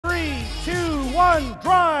1,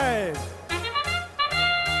 drive!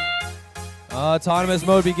 Autonomous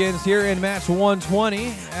mode begins here in match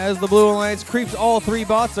 120 as the Blue Alliance creeps all 3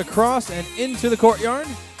 bots across and into the courtyard.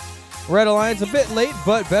 Red Alliance a bit late,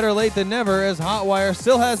 but better late than never as Hotwire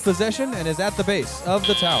still has possession and is at the base of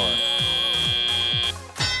the tower.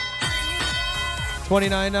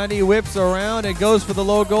 2990 whips around and goes for the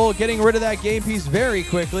low goal, getting rid of that game piece very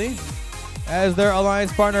quickly as their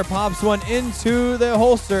Alliance partner pops one into the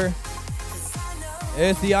holster.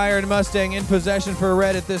 It's the Iron Mustang in possession for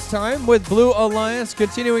Red at this time, with Blue Alliance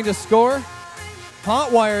continuing to score.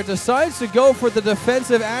 Hotwire decides to go for the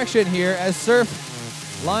defensive action here as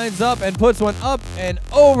Surf lines up and puts one up and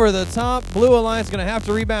over the top. Blue Alliance going to have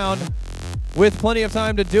to rebound with plenty of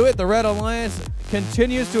time to do it. The Red Alliance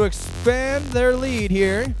continues to expand their lead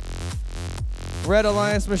here. Red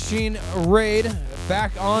Alliance machine Raid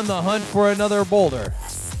back on the hunt for another boulder.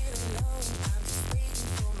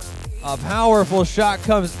 A powerful shot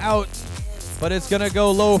comes out, but it's going to go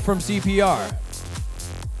low from CPR.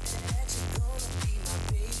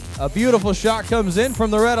 A beautiful shot comes in from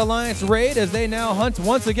the Red Alliance Raid as they now hunt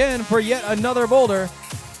once again for yet another boulder.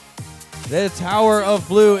 The Tower of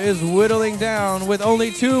Blue is whittling down with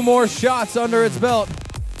only 2 more shots under its belt.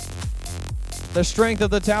 The strength of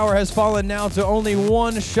the tower has fallen now to only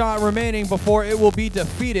 1 shot remaining before it will be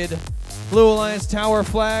defeated. Blue Alliance tower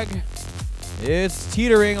flag, it's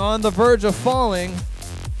teetering on the verge of falling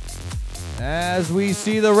as we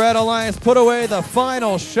see the Red Alliance put away the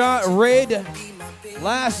final shot. Raid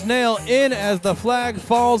last nail in as the flag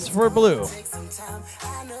falls for Blue.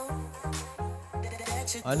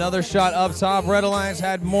 Another shot up top. Red Alliance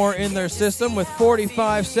had more in their system with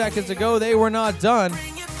 45 seconds to go. They were not done.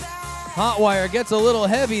 Hotwire gets a little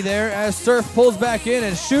heavy there as Surf pulls back in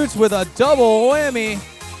and shoots with a double whammy.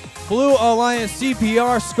 Blue Alliance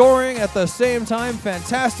CPR scoring at the same time.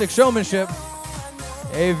 Fantastic showmanship.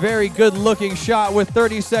 A very good looking shot with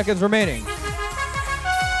 30 seconds remaining.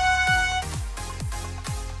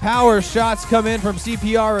 Power shots come in from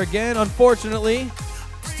CPR again. Unfortunately,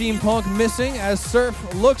 Steampunk missing as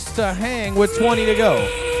Surf looks to hang with 20 to go.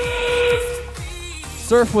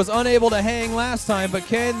 Surf was unable to hang last time, but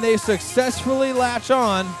can they successfully latch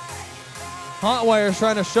on? Hotwire's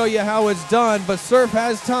trying to show you how it's done, but Surf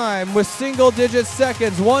has time with single-digit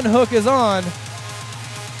seconds. 1 hook is on.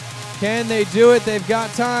 Can they do it? They've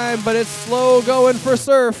got time, but it's slow going for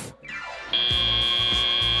Surf.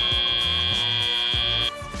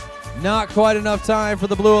 Not quite enough time for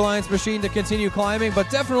the Blue Alliance machine to continue climbing,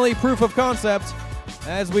 but definitely proof of concept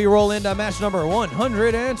as we roll into match number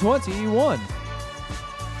 121.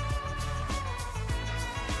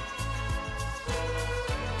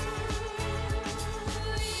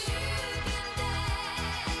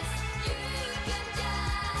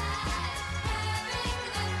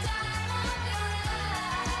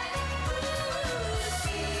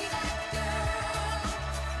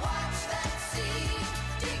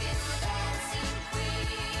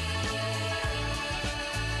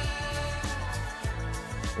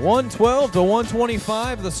 $112 to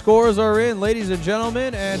 125, the scores are in, ladies and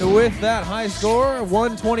gentlemen, and with that high score,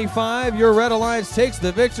 125, your Red Alliance takes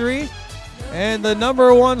the victory, and the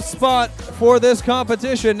number 1 spot for this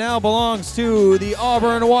competition now belongs to the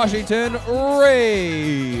Auburn, Washington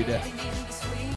Raid.